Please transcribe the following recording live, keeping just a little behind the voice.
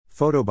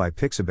Photo by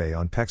Pixabay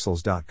on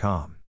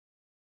Pexels.com.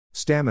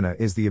 Stamina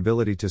is the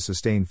ability to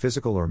sustain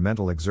physical or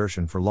mental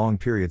exertion for long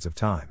periods of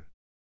time.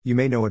 You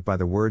may know it by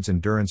the words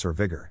endurance or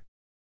vigor.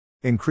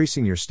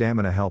 Increasing your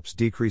stamina helps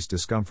decrease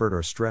discomfort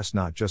or stress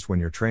not just when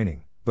you're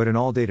training, but in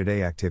all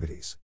day-to-day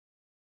activities.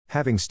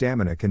 Having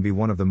stamina can be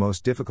one of the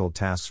most difficult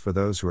tasks for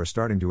those who are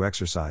starting to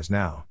exercise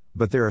now,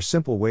 but there are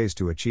simple ways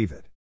to achieve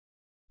it.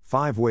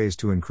 5 ways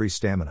to increase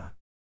stamina.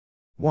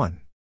 1.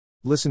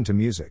 Listen to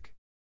music.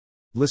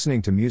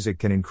 Listening to music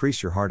can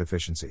increase your heart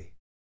efficiency.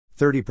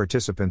 30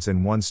 participants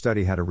in one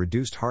study had a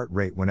reduced heart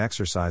rate when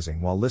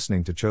exercising while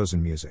listening to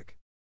chosen music.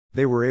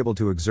 They were able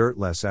to exert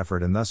less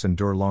effort and thus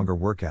endure longer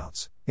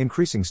workouts,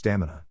 increasing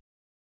stamina.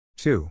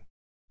 2.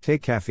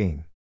 Take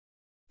caffeine.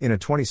 In a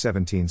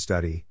 2017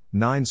 study,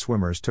 9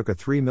 swimmers took a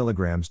 3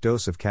 mg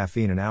dose of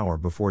caffeine an hour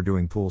before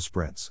doing pool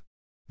sprints.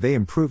 They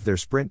improved their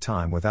sprint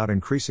time without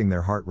increasing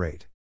their heart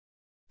rate.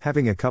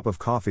 Having a cup of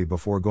coffee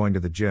before going to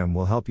the gym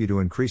will help you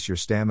to increase your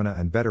stamina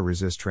and better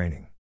resist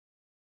training.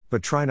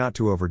 But try not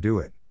to overdo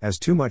it, as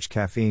too much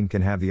caffeine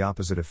can have the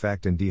opposite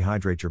effect and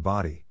dehydrate your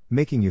body,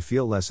 making you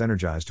feel less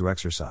energized to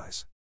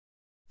exercise.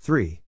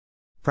 3.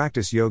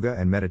 Practice yoga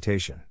and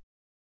meditation.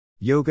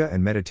 Yoga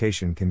and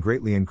meditation can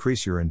greatly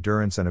increase your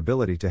endurance and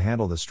ability to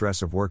handle the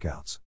stress of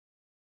workouts.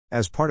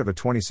 As part of a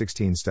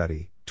 2016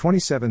 study,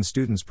 27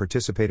 students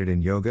participated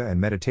in yoga and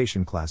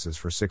meditation classes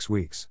for 6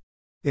 weeks.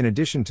 In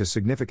addition to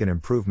significant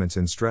improvements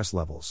in stress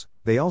levels,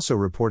 they also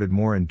reported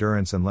more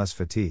endurance and less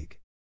fatigue.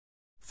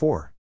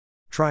 4.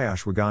 Try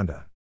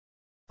ashwagandha.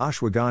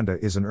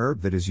 Ashwagandha is an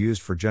herb that is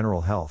used for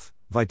general health,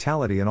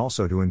 vitality and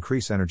also to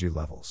increase energy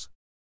levels.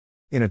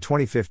 In a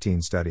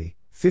 2015 study,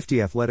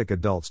 50 athletic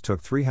adults took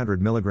 300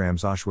 mg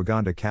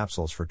ashwagandha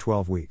capsules for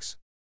 12 weeks.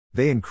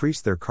 They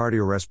increased their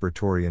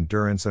cardiorespiratory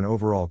endurance and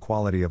overall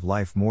quality of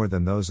life more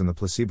than those in the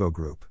placebo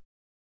group.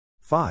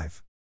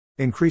 5.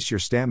 Increase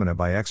your stamina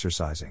by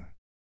exercising.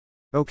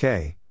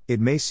 Okay, it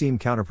may seem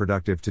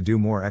counterproductive to do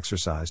more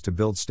exercise to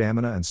build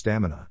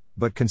stamina,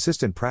 but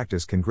consistent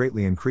practice can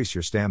greatly increase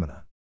your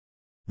stamina.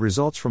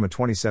 Results from a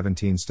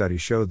 2017 study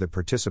showed that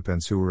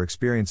participants who were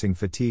experiencing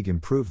fatigue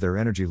improved their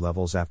energy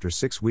levels after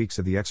 6 weeks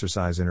of the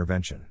exercise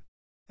intervention.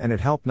 And it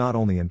helped not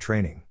only in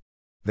training.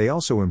 They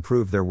also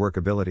improved their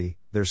workability,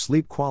 their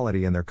sleep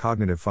quality and their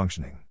cognitive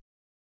functioning.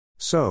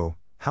 So,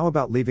 how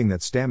about leaving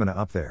that stamina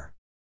up there?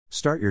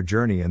 Start your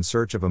journey in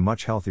search of a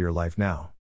much healthier life now.